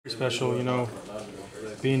Special,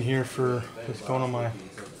 being here for it's going on my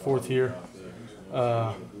 4th year.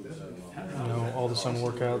 All the summer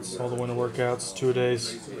workouts, all the winter workouts,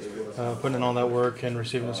 2-a-days, putting in all that work and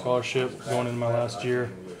receiving a scholarship going into my last year.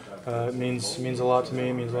 It means a lot to me.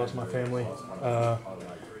 It means a lot to my family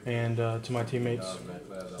and to my teammates.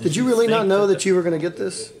 Did you really not know that you were going to get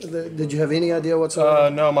this? Did you have any idea whatsoever?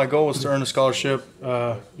 No, my goal was to earn a scholarship.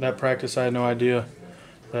 That practice, I had no idea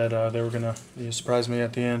that they were going to surprise me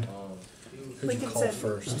at the end. Who did you call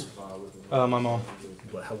first? My mom.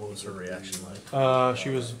 What was her reaction like? She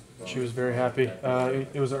was very happy.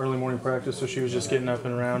 It was an early morning practice, so she was just getting up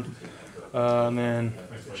and around. And then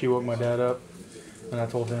she woke my dad up, and I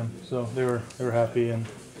told him. So they were happy and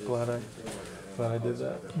glad I did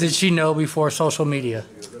that. Did she know before social media?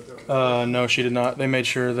 No, she did not. They made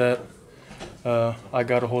sure that I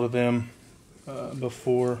got a hold of them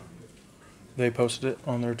before they posted it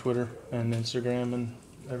on their Twitter and Instagram and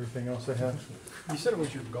everything else they have. You said it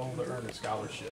was your goal to earn a scholarship.